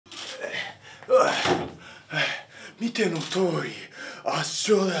見ての通り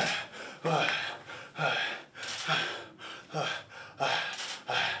圧勝だ。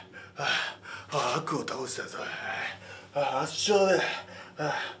悪を倒したぞ。圧勝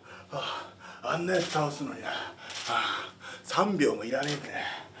だ。あんなやつ倒すのにな。3秒もいらねえんだよ。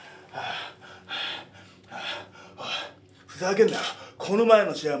ふざけんなよ。この前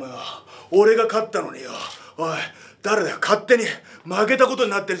の試合もよ、俺が勝ったのによ。おい、誰だよ、勝手に負けたこと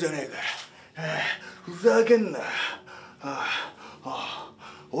になってるじゃねえか。ふざけんなよ。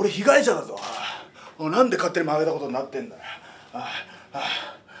俺被害者だぞ。なんで勝手に負けたことになってんだよ。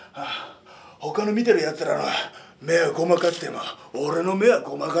他の見てるやつらの目はごまかしても俺の目は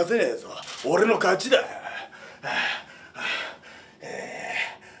ごまかせねえぞ。俺の勝ちだ。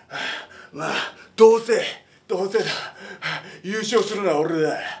まあどうせだ。優勝するのは俺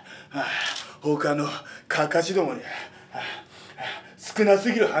だ。他のかかしどもに少な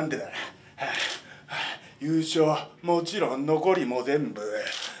すぎるハンデだ。優勝もちろん残りも全部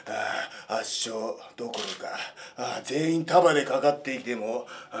圧勝どころか全員束でかかってきても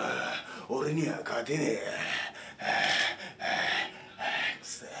俺には勝てねえ。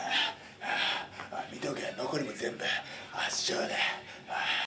見とけ、残りも全部圧勝だ。